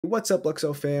What's up,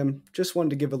 LUKSOfam? Just wanted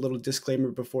to give a little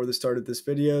disclaimer before the start of this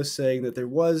video saying that there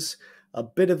was a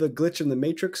bit of a glitch in the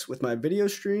matrix with my video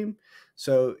stream,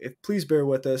 so please bear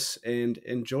with us and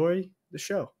enjoy the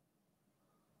show.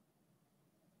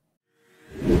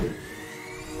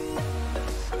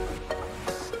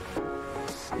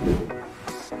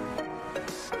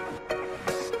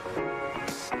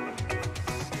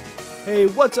 Hey,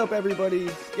 what's up everybody?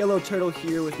 Yellow Turtle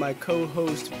here with my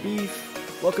co-host Beef.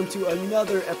 Welcome to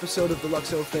another episode of the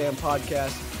LUKSOfam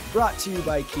podcast, brought to you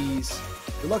by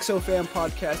KEEZ. The LUKSOfam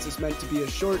podcast is meant to be a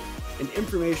short and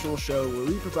informational show where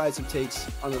we provide some takes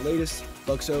on the latest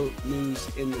LUKSO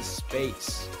news in the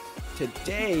space.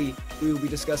 Today, we will be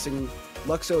discussing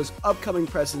LUKSO's upcoming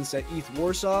presence at ETH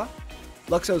Warsaw,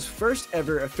 LUKSO's first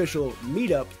ever official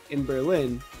meetup in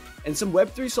Berlin, and some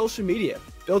Web3 social media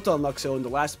built on LUKSO in the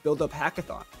last build-up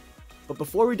hackathon. But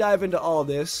before we dive into all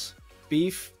this,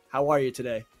 Beef, how are you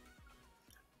today?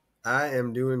 I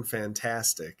am doing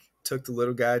fantastic. Took the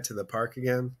little guy to the park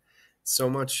again. So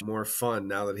much more fun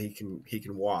now that he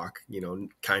can walk,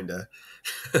 kinda,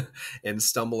 and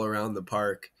stumble around the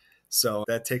park. So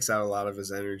that takes out a lot of his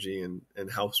energy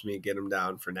and helps me get him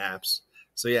down for naps.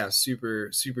 So yeah, super,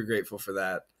 super grateful for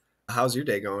that. How's your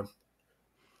day going?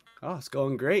 Oh, it's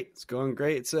going great. It's going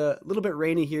great. It's a little bit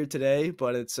rainy here today,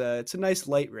 but it's a nice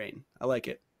light rain. I like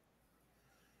it.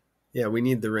 Yeah, we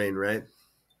need the rain, right?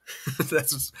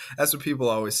 That's what people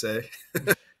always say.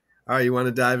 All right, you want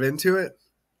to dive into it?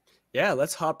 Yeah,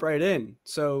 let's hop right in.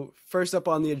 So first up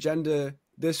on the agenda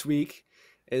this week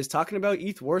is talking about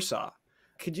ETH Warsaw.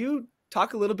 Could you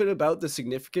talk a little bit about the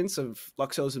significance of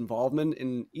LUKSO's involvement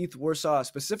in ETH Warsaw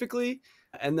specifically,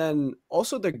 and then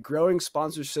also the growing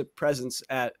sponsorship presence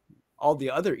at all the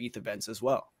other ETH events as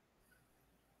well?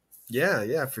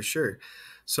 Yeah, for sure.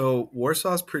 So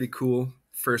Warsaw's pretty cool.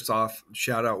 First off,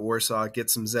 shout out Warsaw.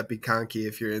 Get some Zepikanki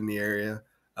if you're in the area.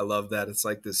 I love that. It's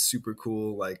like this super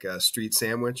cool street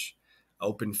sandwich,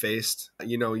 open-faced.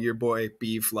 Your boy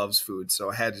Beef loves food, so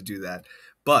I had to do that.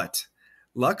 But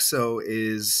LUKSO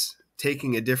is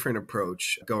taking a different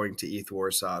approach going to ETH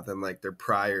Warsaw than their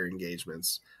prior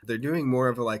engagements. They're doing more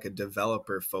of a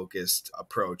developer-focused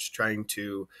approach, trying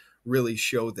to really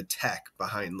show the tech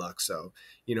behind LUKSO.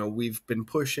 We've been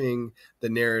pushing the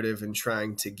narrative and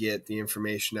trying to get the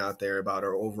information out there about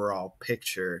our overall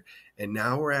picture. And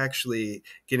now we're actually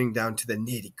getting down to the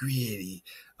nitty-gritty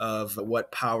of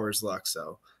what powers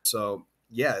LUKSO. So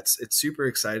yeah, it's super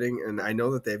exciting. And I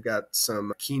know that they've got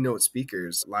some keynote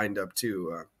speakers lined up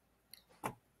too.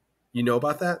 You know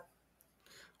about that?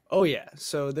 Oh yeah.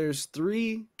 So there's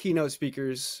 3 keynote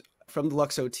speakers from the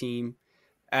LUKSO team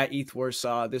at ETH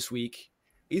Warsaw this week.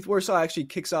 ETH Warsaw actually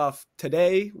kicks off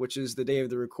today, which is the day of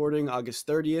the recording, August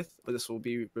 30th, but this will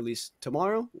be released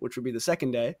tomorrow, which will be the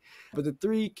second day. But the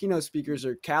 3 keynote speakers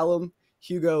are Callum,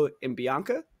 Hugo, and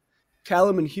Bianca.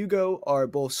 Callum and Hugo are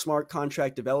both smart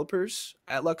contract developers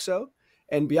at LUKSO,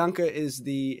 and Bianca is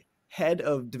the head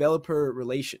of developer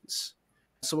relations.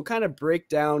 So we'll kind of break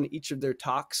down each of their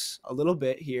talks a little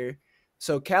bit here.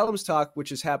 So Callum's talk,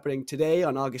 which is happening today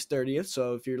on August 30th.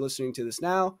 So if you're listening to this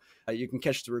now, you can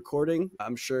catch the recording,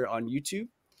 I'm sure, on YouTube.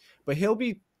 But he'll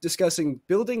be discussing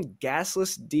building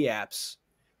gasless dApps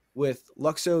with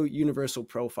LUKSO universal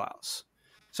profiles.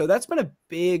 So that's been a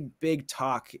big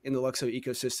talk in the LUKSO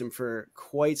ecosystem for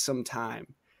quite some time.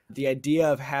 The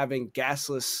idea of having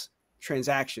gasless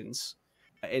transactions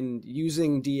and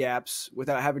using dApps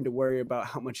without having to worry about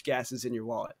how much gas is in your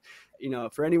wallet.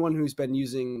 For anyone who's been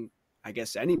using, I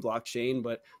guess, any blockchain,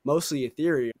 but mostly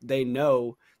Ethereum, they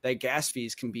know that gas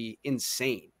fees can be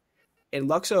insane. And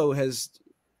LUKSO has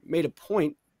made a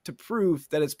point to prove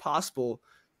that it's possible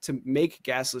to make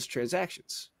gasless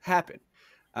transactions happen.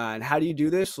 And how do you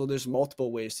do this? Well, there's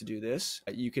multiple ways to do this.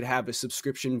 You could have a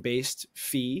subscription-based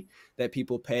fee that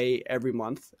people pay every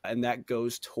month, and that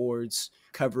goes towards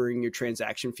covering your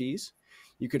transaction fees.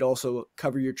 You could also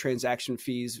cover your transaction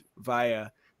fees via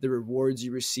the rewards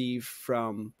you receive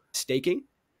from staking.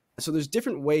 So there's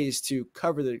different ways to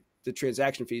cover the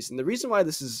transaction fees. And the reason why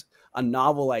this is a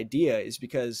novel idea is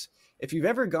because if you've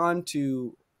ever gone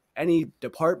to any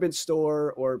department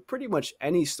store or pretty much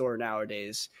any store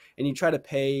nowadays, and you try to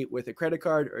pay with a credit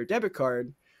card or a debit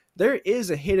card, there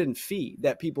is a hidden fee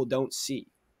that people don't see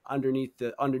underneath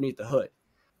the hood.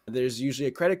 There's usually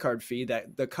a credit card fee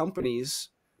that the companies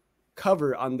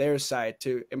cover on their side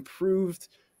to improve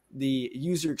the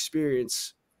user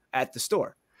experience at the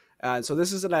store. So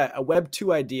this is a Web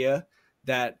 2 idea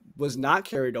that was not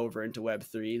carried over into Web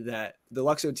 3 that the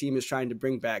LUKSO team is trying to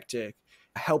bring back to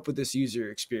help with this user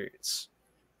experience.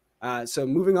 So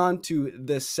moving on to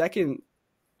the second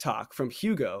talk from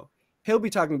Hugo. He'll be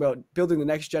talking about building the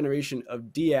next generation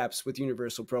of dApps with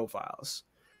universal profiles.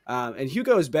 And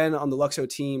Hugo has been on the LUKSO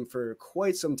team for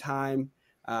quite some time.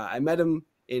 I met him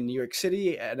in New York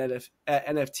City at NFT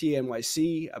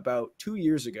NYC about 2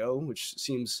 years ago, which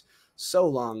seems so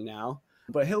long now.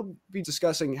 But he'll be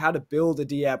discussing how to build a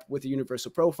dApp with a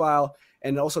universal profile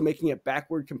and also making it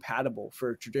backward compatible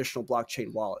for traditional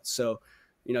blockchain wallets. So,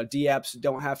 dApps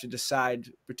don't have to decide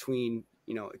between,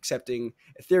 accepting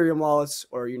Ethereum wallets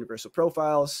or universal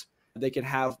profiles. They can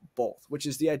have both, which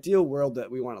is the ideal world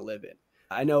that we want to live in.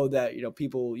 I know that,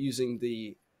 people using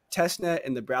the testnet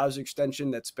and the browser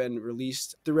extension that's been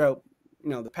released throughout,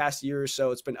 the past year or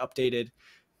so, it's been updated.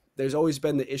 There's always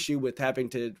been the issue with having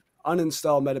to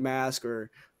uninstall MetaMask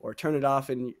or turn it off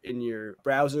in your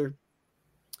browser.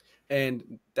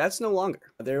 And that's no longer.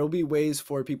 There will be ways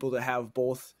for people to have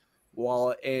both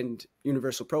wallet and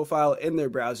universal profile in their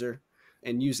browser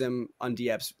and use them on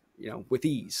dApps, with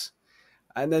ease.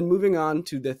 And then moving on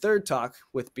to the third talk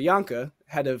with Bianca,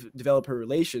 head of developer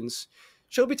relations,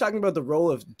 she'll be talking about the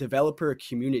role of developer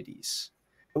communities,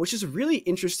 which is a really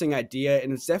interesting idea.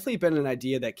 And it's definitely been an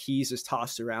idea that KEEZ has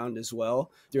tossed around as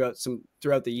well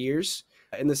throughout the years,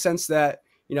 in the sense that,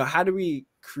 how do we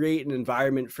create an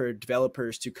environment for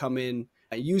developers to come in,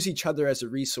 use each other as a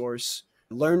resource,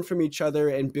 learn from each other,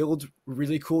 and build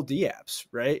really cool dApps,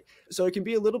 right? So it can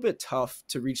be a little bit tough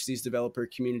to reach these developer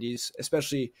communities,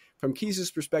 especially from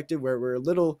KEEZ's perspective, where we're a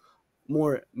little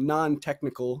more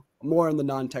non-technical, more on the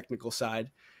non-technical side.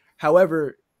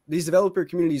 However, these developer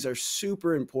communities are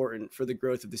super important for the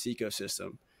growth of this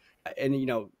ecosystem. And,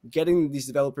 getting these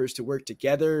developers to work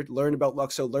together, learn about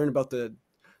LUKSO, learn about the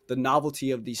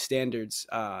novelty of these standards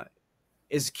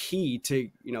is key to,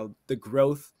 the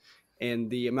growth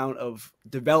and the amount of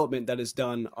development that is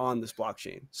done on this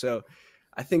blockchain. So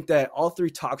I think that all three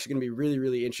talks are going to be really,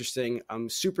 really interesting. I'm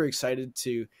super excited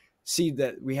to see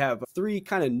that we have three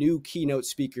kind of new keynote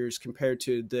speakers compared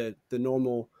to the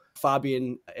normal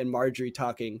Fabian and Marjorie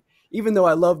talking. Even though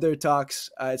I love their talks,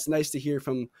 it's nice to hear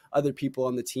from other people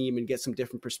on the team and get some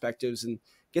different perspectives and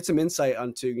get some insight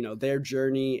onto, their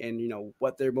journey and,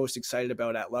 what they're most excited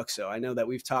about at LUKSO. I know that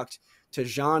we've talked to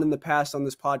Jean in the past on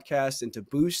this podcast and to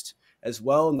Boost as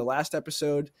well in the last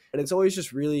episode. And it's always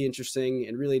just really interesting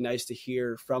and really nice to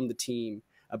hear from the team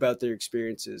about their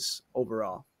experiences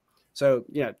overall. So,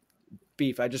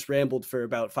 Beef, I just rambled for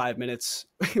about 5 minutes.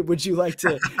 Would you like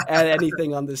to add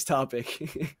anything on this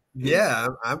topic? Yeah,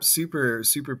 I'm super,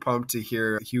 super pumped to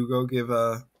hear Hugo give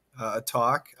a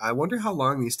talk. I wonder how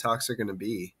long these talks are going to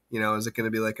be. Is it going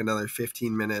to be like another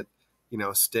 15-minute,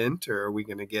 stint, or are we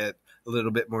going to get a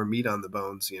little bit more meat on the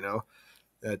bones,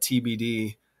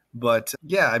 TBD. But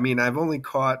yeah, I mean, I've only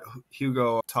caught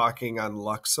Hugo talking on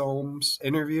LUKSOm's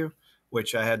interview,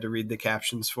 which I had to read the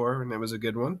captions for, and it was a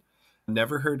good one.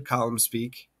 Never heard Column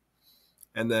speak.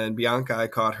 And then Bianca, I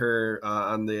caught her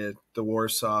on the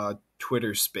Warsaw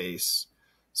Twitter space.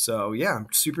 So yeah, I'm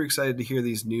super excited to hear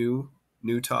these new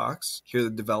talks, hear the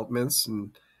developments,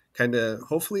 and kind of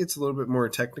hopefully it's a little bit more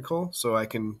technical so I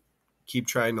can keep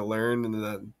trying to learn and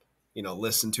then,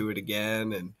 listen to it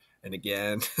again and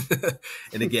again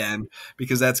and again,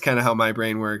 because that's kind of how my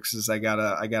brain works, is I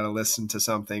gotta listen to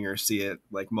something or see it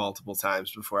like multiple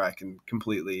times before I can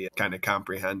completely kind of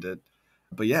comprehend it.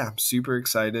 But yeah, I'm super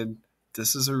excited.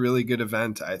 This is a really good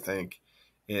event, I think.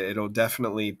 It'll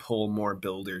definitely pull more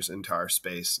builders into our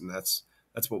space, and that's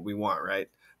what we want, right?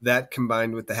 That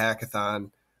combined with the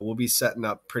hackathon, we'll be setting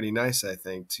up pretty nice, I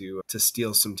think, to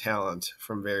steal some talent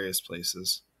from various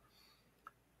places.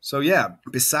 So yeah,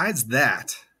 besides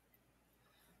that,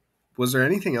 was there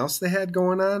anything else they had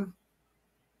going on?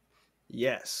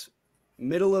 Yes.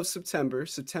 Middle of September,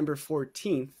 September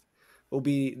 14th, will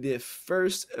be the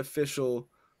first official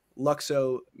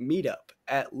LUKSO meetup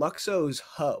at LUKSO's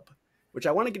hub, which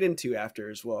I want to get into after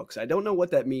as well, because I don't know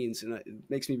what that means, and it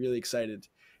makes me really excited.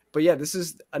 But yeah, this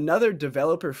is another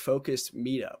developer-focused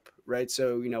meetup, right?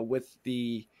 So, with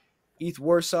the ETH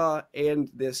Warsaw and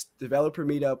this developer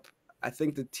meetup, I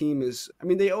think the team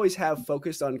they always have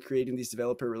focused on creating these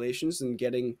developer relations and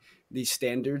getting these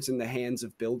standards in the hands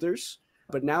of builders.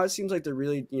 But now it seems like they're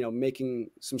really, making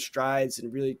some strides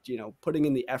and really, putting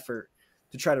in the effort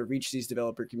to try to reach these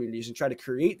developer communities and try to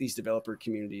create these developer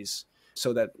communities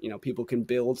so that, people can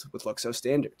build with LUKSO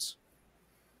standards.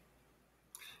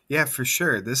 Yeah, for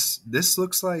sure. This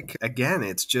looks like, again,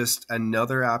 it's just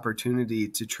another opportunity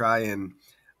to try and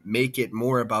make it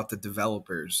more about the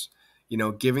developers,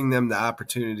 giving them the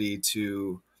opportunity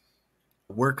to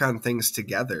work on things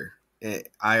together,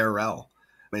 IRL,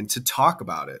 and to talk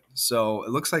about it. So it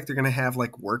looks like they're going to have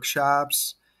like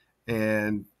workshops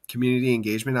and community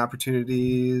engagement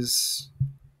opportunities.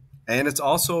 And it's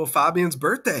also Fabian's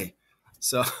birthday.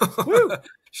 So Woo!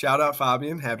 shout out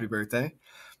Fabian, happy birthday.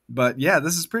 But yeah,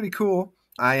 this is pretty cool.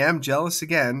 I am jealous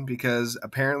again because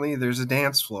apparently there's a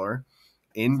dance floor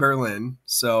in Berlin.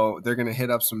 So they're going to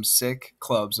hit up some sick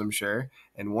clubs, I'm sure.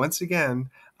 And once again,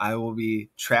 I will be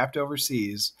trapped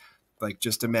overseas, like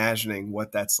just imagining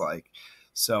what that's like.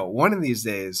 So one of these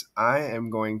days, I am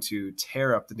going to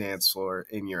tear up the dance floor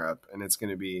in Europe, and it's going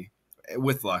to be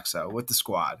with Luxo, with the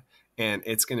squad, and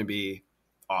it's going to be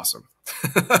awesome.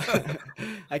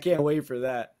 I can't wait for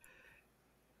that.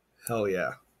 Hell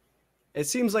yeah. It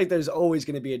seems like there's always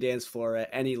going to be a dance floor at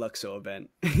any Luxo event,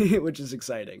 which is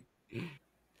exciting.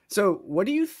 So, what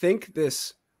do you think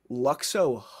this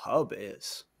Luxo hub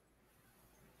is?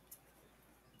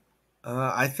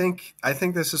 I think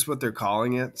this is what they're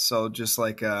calling it. So just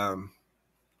like the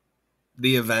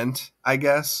event, I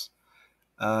guess.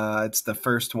 It's the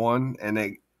first one, and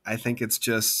I think it's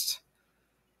just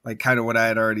like kind of what I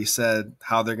had already said,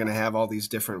 how they're going to have all these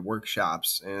different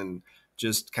workshops and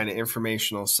just kind of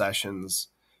informational sessions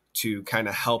to kind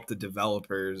of help the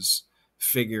developers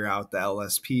figure out the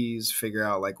LSPs, figure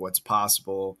out like what's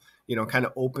possible, kind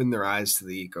of open their eyes to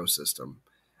the ecosystem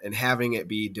and having it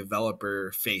be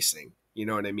developer facing. You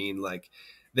know what I mean? Like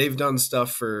they've done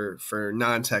stuff for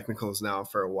non-technicals now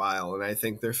for a while, and I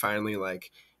think they're finally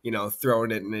like,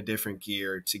 throwing it in a different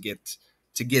gear to get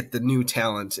the new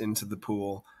talent into the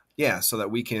pool. Yeah, so that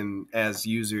we can, as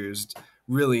users,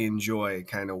 really enjoy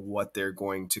kind of what they're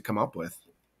going to come up with.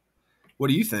 What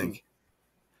do you think?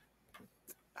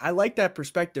 I like that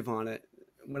perspective on it.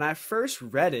 When I first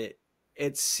read it,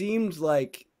 it seemed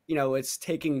like, it's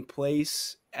taking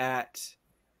place at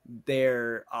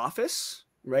their office,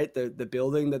 right? The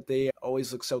building that they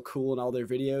always look so cool in all their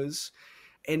videos.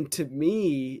 And to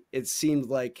me, it seemed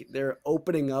like they're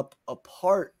opening up a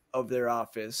part of their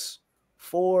office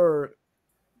for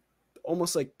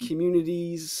almost like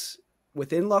communities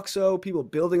within Luxo, people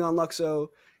building on Luxo.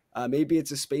 Maybe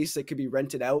it's a space that could be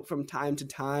rented out from time to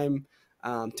time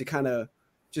to kind of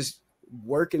just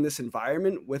work in this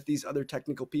environment with these other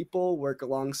technical people, work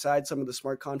alongside some of the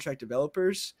smart contract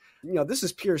developers. This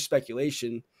is pure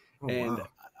speculation. Oh, And wow.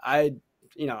 I,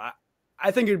 you know,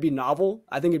 I think it'd be novel.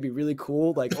 I think it'd be really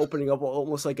cool, like opening up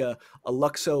almost like a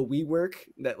Luxo WeWork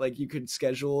that like you could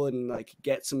schedule and like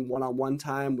get some one-on-one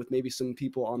time with maybe some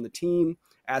people on the team,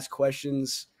 ask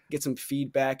questions, get some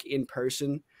feedback in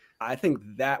person. I think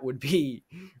that would be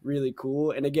really cool.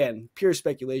 And again, pure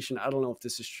speculation. I don't know if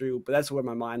this is true, but that's where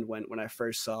my mind went when I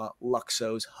first saw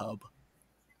Luxo's hub.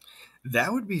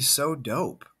 That would be so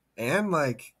dope. And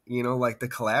like, like the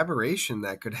collaboration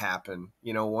that could happen,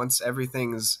 once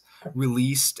everything's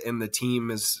released and the team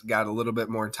has got a little bit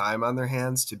more time on their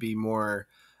hands to be more,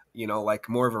 like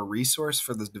more of a resource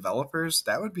for the developers,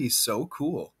 that would be so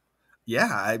cool.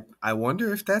 Yeah, I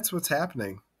wonder if that's what's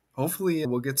happening. Hopefully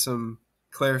we'll get some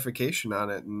clarification on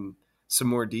it and some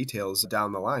more details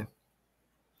down the line.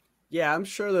 Yeah, I'm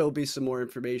sure there'll be some more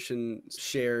information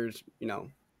shared,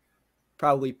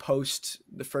 probably post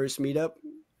the first meetup.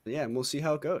 Yeah, and we'll see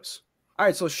how it goes. All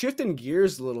right, so shifting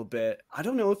gears a little bit, I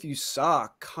don't know if you saw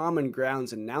Common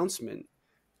Ground's announcement,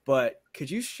 but could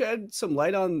you shed some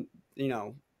light on, you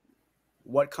know,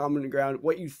 what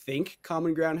you think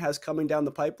Common Ground has coming down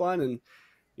the pipeline and,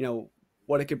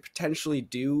 what it could potentially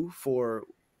do for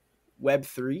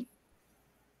Web3?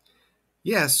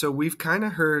 Yeah, so we've kind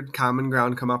of heard Common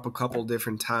Ground come up a couple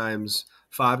different times.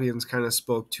 Fabian's kind of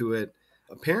spoke to it.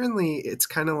 Apparently, it's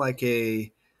kind of like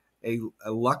a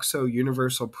Luxo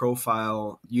universal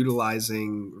profile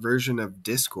utilizing version of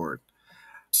Discord.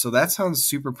 So that sounds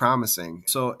super promising.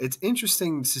 So it's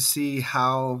interesting to see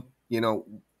how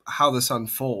this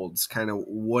unfolds, kind of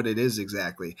what it is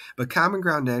exactly. But Common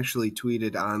Ground actually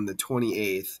tweeted on the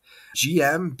 28th,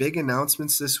 GM, big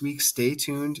announcements this week. Stay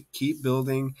tuned, keep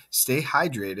building, stay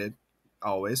hydrated,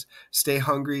 always. Stay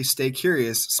hungry, stay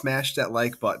curious, smash that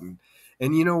like button.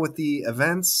 And with the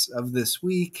events of this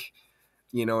week,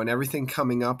 and everything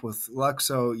coming up with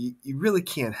Luxo, you really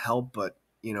can't help but,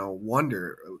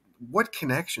 wonder what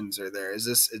connections are there.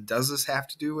 Does this have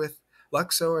to do with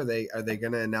Luxo? Are they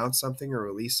going to announce something or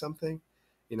release something?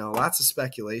 Lots of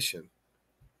speculation.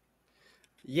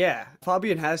 Yeah,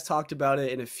 Fabian has talked about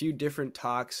it in a few different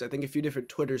talks, I think a few different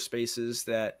Twitter spaces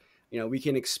that, we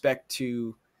can expect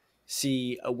to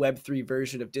see a Web3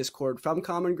 version of Discord from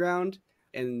Common Ground.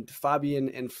 And Fabian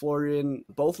and Florian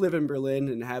both live in Berlin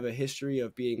and have a history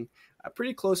of being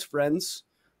pretty close friends.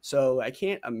 So I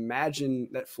can't imagine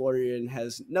that Florian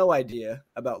has no idea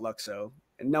about Luxo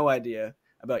and no idea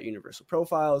about universal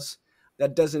profiles.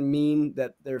 That doesn't mean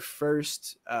that their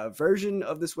first version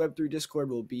of this Web3 Discord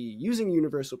will be using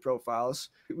universal profiles.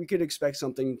 We could expect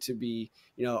something to be,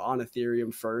 on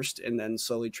Ethereum first and then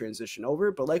slowly transition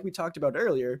over. But like we talked about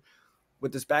earlier,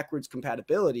 with this backwards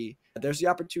compatibility, there's the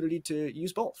opportunity to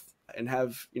use both and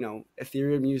have,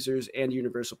 Ethereum users and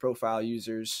universal profile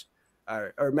users,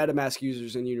 or MetaMask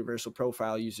users and universal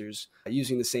profile users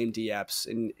using the same dApps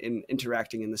and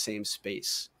interacting in the same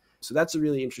space. So that's a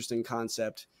really interesting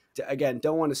concept. Again,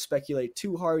 don't want to speculate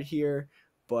too hard here,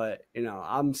 but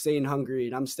I'm staying hungry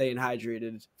and I'm staying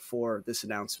hydrated for this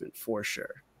announcement for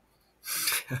sure.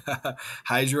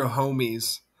 Hydro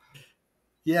homies.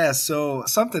 Yeah, so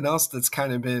something else that's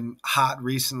kind of been hot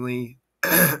recently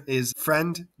is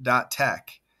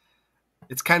friend.tech.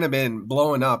 It's kind of been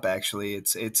blowing up, actually.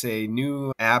 It's a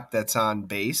new app that's on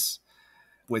Base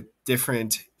with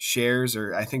different shares,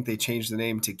 or I think they changed the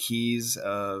name to KEEZ,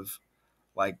 of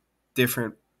like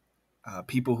different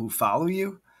people who follow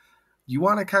you. You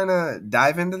want to kind of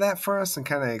dive into that for us and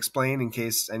kind of explain in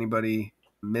case anybody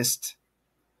missed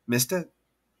it?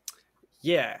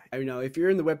 Yeah, if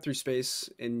you're in the Web3 space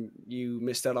and you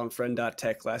missed out on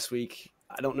friend.tech last week,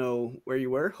 I don't know where you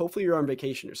were. Hopefully you're on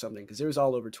vacation or something, because it was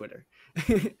all over Twitter.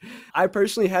 I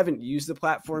personally haven't used the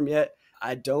platform yet.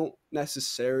 I don't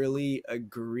necessarily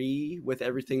agree with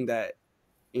everything that,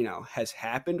 has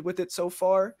happened with it so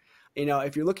far.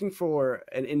 If you're looking for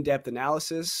an in-depth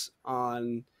analysis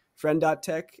on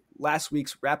friend.tech, last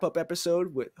week's wrap-up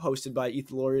episode hosted by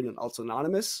ETHWarsaw and also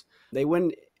Anonymous, they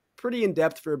went pretty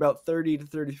in-depth for about 30 to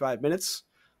 35 minutes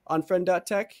on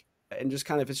friend.tech and just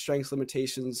kind of its strengths,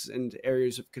 limitations, and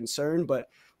areas of concern. But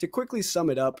to quickly sum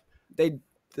it up, the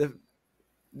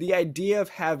idea of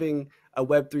having a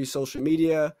Web3 social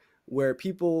media where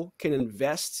people can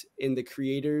invest in the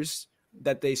creators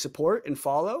that they support and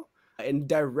follow and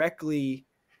directly,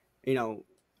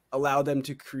 allow them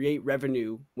to create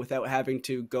revenue without having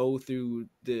to go through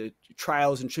the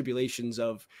trials and tribulations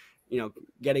of,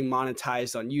 getting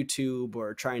monetized on YouTube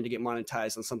or trying to get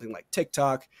monetized on something like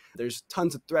TikTok. There's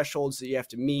tons of thresholds that you have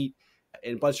to meet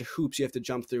and a bunch of hoops you have to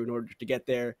jump through in order to get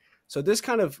there. So this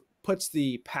kind of puts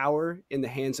the power in the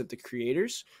hands of the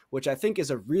creators, which I think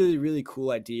is a really, really cool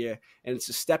idea. And it's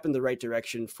a step in the right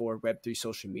direction for Web3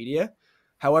 social media.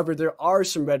 However, there are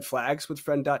some red flags with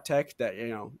friend.tech that,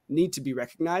 need to be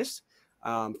recognized.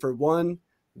 For one,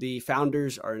 the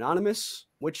founders are anonymous,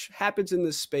 which happens in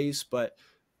this space, but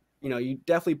you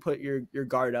definitely put your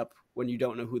guard up when you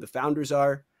don't know who the founders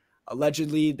are.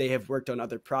 Allegedly, they have worked on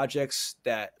other projects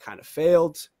that kind of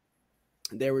failed.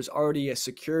 There was already a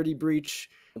security breach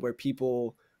where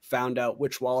people found out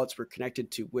which wallets were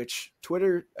connected to which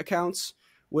Twitter accounts,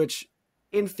 which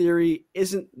in theory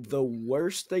isn't the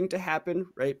worst thing to happen,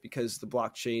 right? Because the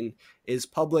blockchain is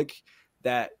public.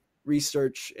 That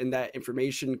research and that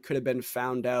information could have been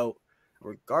found out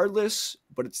regardless,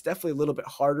 but it's definitely a little bit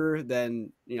harder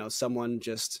than, someone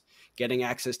just getting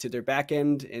access to their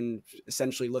backend and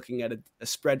essentially looking at a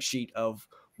spreadsheet of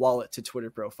wallet to Twitter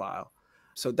profile.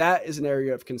 So that is an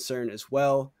area of concern as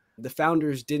well. The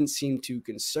founders didn't seem too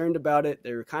concerned about it.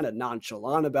 They were kind of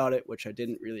nonchalant about it, which I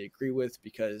didn't really agree with,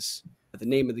 because the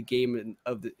name of the game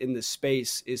in this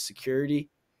space is security.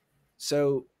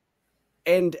 So,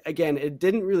 and again, it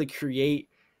didn't really create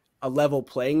a level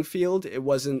playing field. It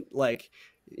wasn't like,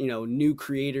 new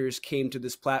creators came to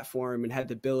this platform and had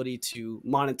the ability to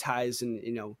monetize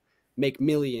and, make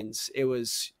millions. It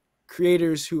was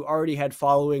creators who already had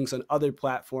followings on other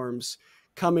platforms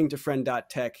coming to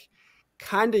friend.tech,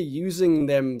 kind of using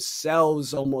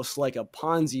themselves almost like a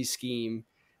Ponzi scheme.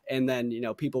 And then,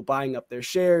 people buying up their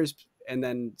shares and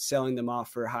then selling them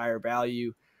off for a higher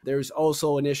value. There's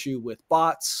also an issue with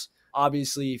bots.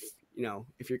 Obviously,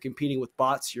 if you're competing with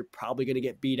bots, you're probably going to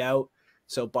get beat out.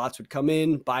 So bots would come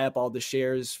in, buy up all the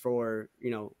shares for,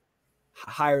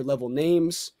 higher level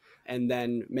names, and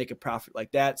then make a profit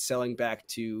like that, selling back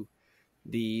to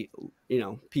the,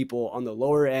 people on the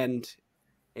lower end.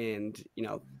 And,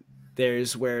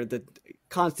 there's where the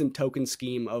constant token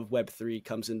scheme of Web3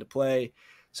 comes into play.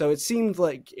 So it seemed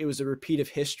like it was a repeat of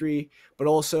history, but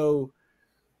also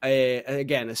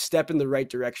again, a step in the right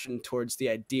direction towards the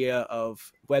idea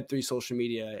of Web3 social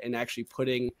media and actually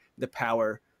putting the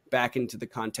power back into the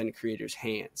content creators'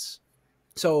 hands.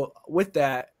 So with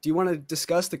that, do you want to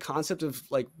discuss the concept of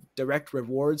like direct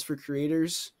rewards for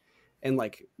creators and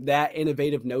like that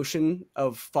innovative notion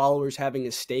of followers having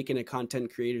a stake in a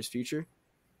content creator's future?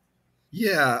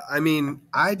 Yeah, I mean,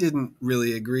 I didn't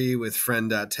really agree with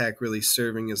friend.tech really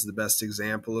serving as the best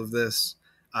example of this.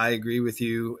 I agree with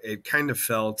you. It kind of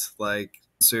felt like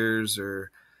influencers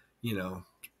or,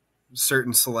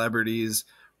 certain celebrities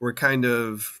were kind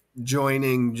of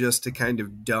joining just to kind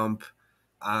of dump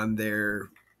on their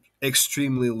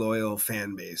extremely loyal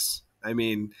fan base. I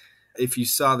mean, if you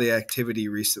saw the activity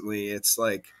recently, it's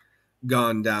like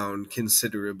gone down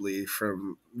considerably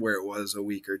from where it was a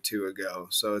week or two ago.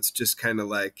 So it's just kind of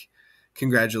like,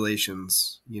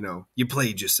 congratulations, you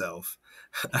played yourself.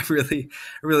 I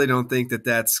really don't think that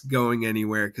that's going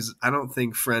anywhere, because I don't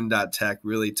think friend.tech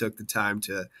really took the time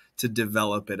to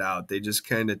develop it out. They just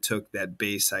kind of took that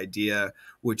base idea,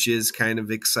 which is kind of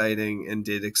exciting and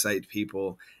did excite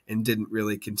people, and didn't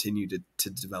really continue to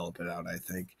develop it out, I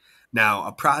think. Now,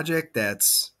 a project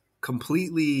that's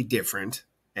completely different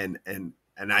and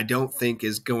I don't think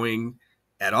is going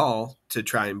at all to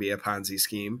try and be a Ponzi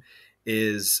scheme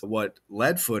is what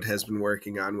Leadfoot has been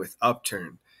working on with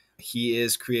Upturn. He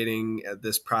is creating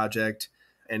this project,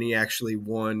 and he actually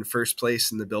won first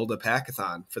place in the Build Up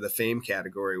Hackathon for the Fame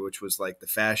category, which was like the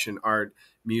fashion, art,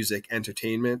 music,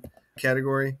 entertainment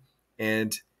category.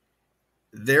 And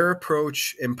their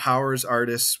approach empowers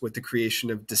artists with the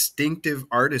creation of distinctive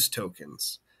artist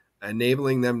tokens,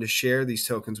 enabling them to share these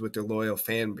tokens with their loyal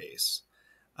fan base.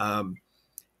 And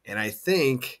I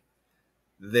think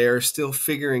they're still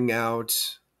figuring out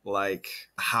like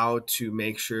how to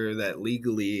make sure that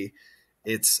legally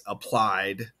it's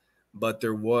applied, but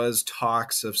there was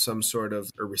talks of some sort of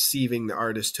receiving the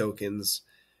artist tokens,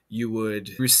 you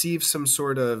would receive some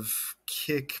sort of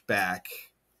kickback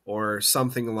or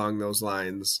something along those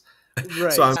lines. So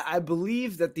Right. I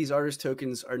believe that these artist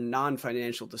tokens are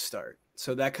non-financial to start.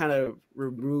 So that kind of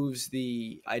removes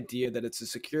the idea that it's a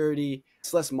security.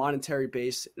 It's less monetary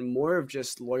based and more of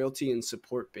just loyalty and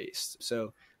support based.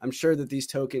 So I'm sure that these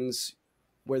tokens,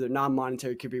 where they're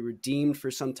non-monetary, could be redeemed for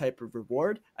some type of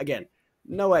reward. Again,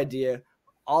 no idea.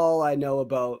 All I know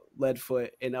about Leadfoot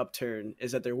and Upturn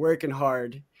is that they're working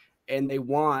hard and they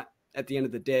want, at the end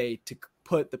of the day, to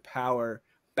put the power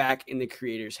back in the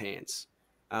creator's hands.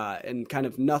 And kind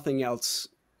of nothing else,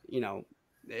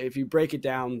 if you break it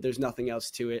down, there's nothing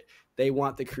else to it. They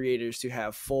want the creators to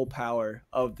have full power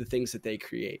of the things that they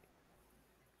create.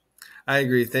 I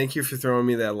agree. Thank you for throwing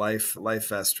me that life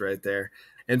vest right there.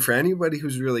 And for anybody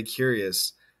who's really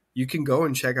curious, you can go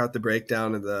and check out the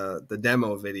breakdown of the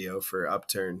demo video for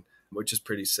Upturn, which is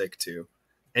pretty sick too.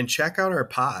 And check out our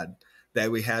pod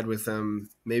that we had with him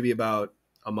maybe about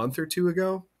a month or two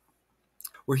ago,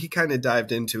 where he kind of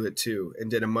dived into it too and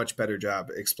did a much better job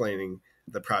explaining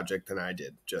the project than I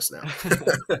did just now.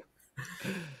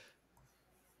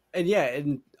 And yeah,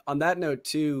 and on that note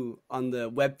too, on the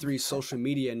Web3 social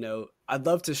media note, I'd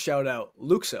love to shout out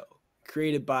LUKSO,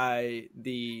 created by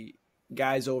the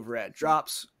guys over at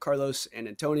Drops, Carlos and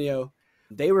Antonio.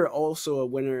 They were also a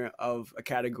winner of a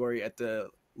category at the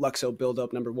LUKSO Build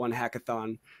Up #1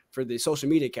 hackathon for the social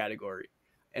media category.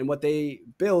 And what they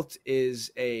built is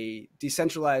a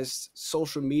decentralized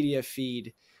social media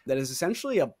feed that is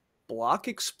essentially a block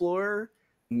explorer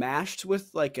mashed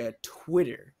with like a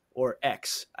Twitter or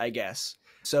X, I guess.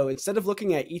 So instead of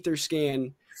looking at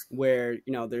Etherscan, where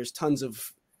there's tons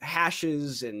of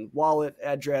hashes and wallet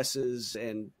addresses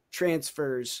and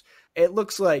transfers, it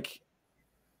looks like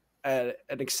an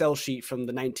Excel sheet from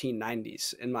the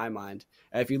 1990s in my mind.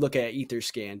 If you look at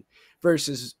Etherscan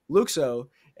versus LUKSO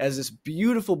as this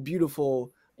beautiful,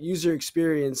 beautiful user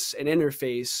experience and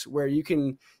interface where you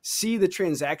can see the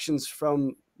transactions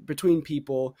from between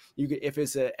people. You can, if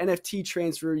it's an NFT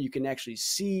transfer, you can actually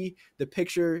see the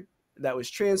picture that was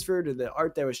transferred or the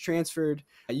art that was transferred.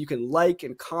 You can like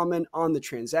and comment on the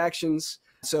transactions.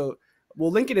 So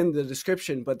we'll link it in the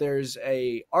description, but there's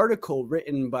a article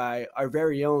written by our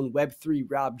very own Web3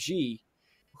 Rob G,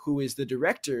 who is the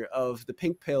director of the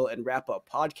Pink Pill and Wrap Up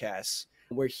podcasts,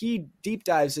 where he deep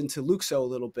dives into LUKSO a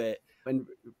little bit and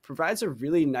provides a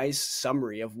really nice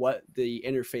summary of what the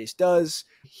interface does.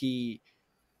 He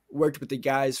worked with the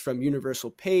guys from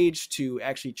Universal Page to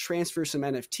actually transfer some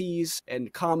NFTs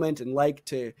and comment and like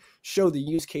to show the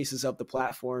use cases of the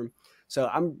platform. So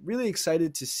I'm really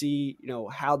excited to see,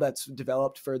 how that's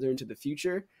developed further into the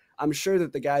future. I'm sure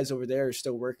that the guys over there are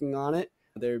still working on it.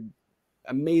 They're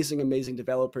amazing, amazing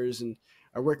developers and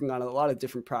are working on a lot of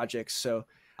different projects. So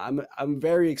I'm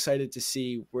very excited to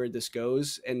see where this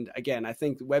goes. And again, I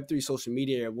think Web3 social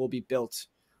media will be built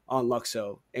on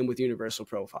LUKSO and with universal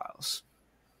profiles.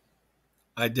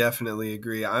 I definitely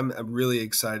agree. I'm really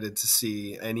excited to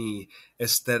see any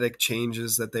aesthetic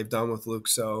changes that they've done with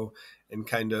LUKSO, and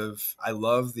kind of, I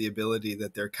love the ability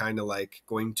that they're kind of like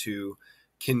going to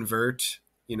convert,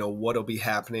 what'll be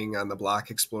happening on the block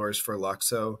explorers for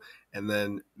LUKSO, and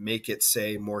then make it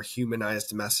say more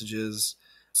humanized messages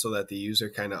so that the user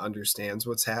kind of understands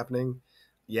what's happening.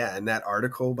 Yeah, and that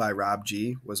article by Rob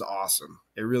G was awesome.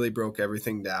 It really broke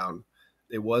everything down.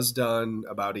 It was done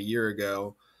about a year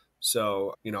ago.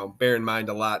 So, bear in mind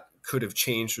a lot could have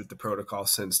changed with the protocol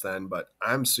since then, but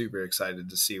I'm super excited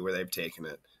to see where they've taken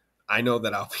it. I know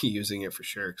that I'll be using it for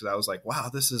sure because I was like, wow,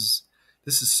 this is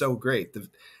so great.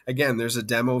 Again, there's a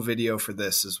demo video for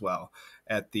this as well.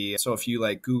 So if you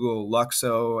like Google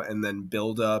LUKSO and then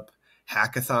build up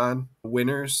hackathon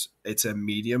winners, it's a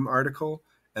Medium article,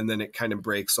 and then it kind of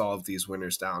breaks all of these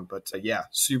winners down. But yeah,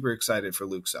 super excited for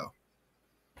LUKSO.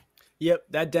 Yep,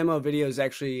 that demo video is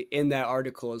actually in that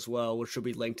article as well, which will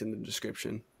be linked in the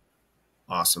description.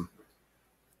 Awesome.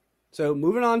 So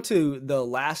moving on to the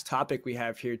last topic we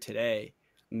have here today,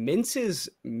 Mince's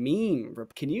meme.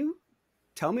 Can you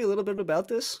tell me a little bit about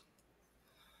this?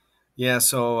 Yeah,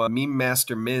 so meme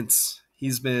master Mince,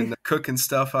 he's been cooking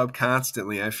stuff up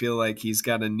constantly. I feel like he's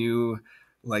got a new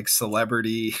like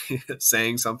celebrity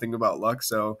saying something about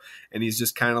Luxo, and he's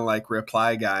just kind of like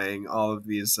reply guying all of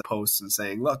these posts and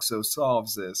saying Luxo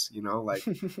solves this, like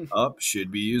up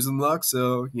should be using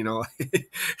Luxo,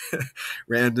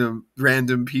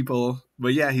 random people.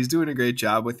 But yeah, he's doing a great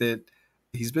job with it.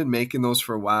 He's been making those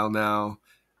for a while now.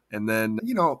 And then,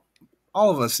 all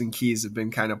of us in KEEZ have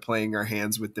been kind of playing our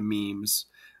hands with the memes.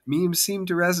 Memes seem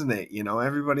to resonate,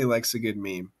 everybody likes a good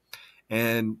meme.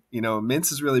 And,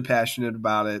 Mince is really passionate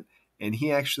about it. And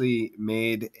he actually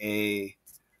made a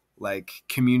like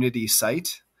community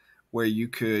site where you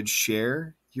could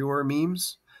share your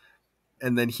memes.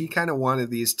 And then he kind of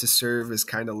wanted these to serve as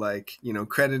kind of like,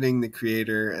 crediting the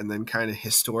creator and then kind of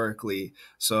historically.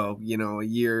 So, a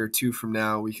year or two from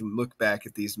now, we can look back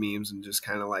at these memes and just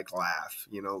kind of like laugh,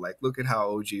 like look at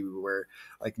how OG we were.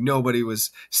 Like nobody was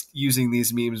using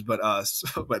these memes but us.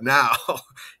 But now,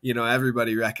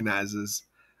 everybody recognizes.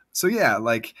 So yeah,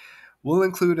 like we'll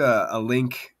include a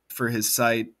link for his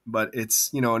site, but it's,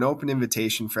 an open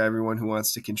invitation for everyone who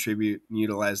wants to contribute and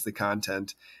utilize the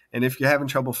content. And if you're having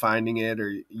trouble finding it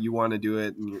or you want to do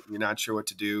it and you're not sure what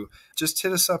to do, just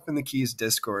hit us up in the KEEZ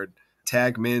Discord.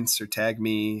 Tag Mince or tag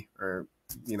me or,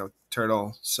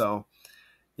 Turtle. So,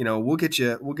 we'll get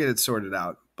it sorted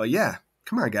out. But yeah,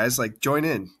 come on, guys, like join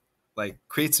in, like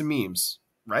create some memes,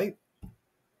 right?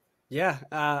 Yeah,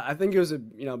 I think it was a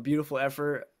beautiful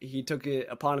effort. He took it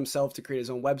upon himself to create his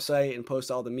own website and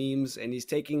post all the memes, and he's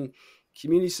taking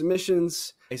community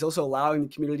submissions. He's also allowing the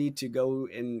community to go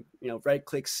and right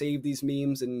click save these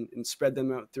memes and spread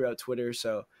them out throughout Twitter.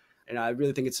 So, and I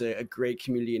really think it's a great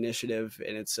community initiative,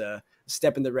 and it's a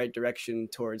step in the right direction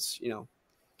towards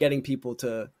getting people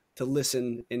to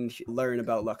listen and learn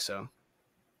about LUKSO.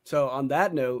 So on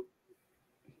that note,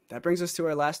 that brings us to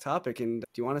our last topic. And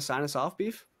do you want to sign us off,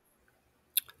 Beef?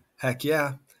 Heck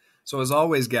yeah. So as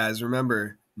always, guys,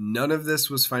 remember, none of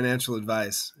this was financial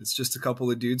advice. It's just a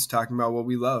couple of dudes talking about what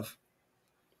we love.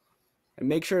 And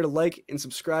make sure to like and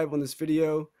subscribe on this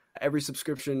video. Every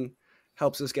subscription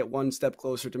helps us get one step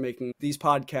closer to making these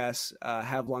podcasts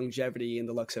have longevity in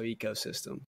the LUKSO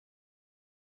ecosystem.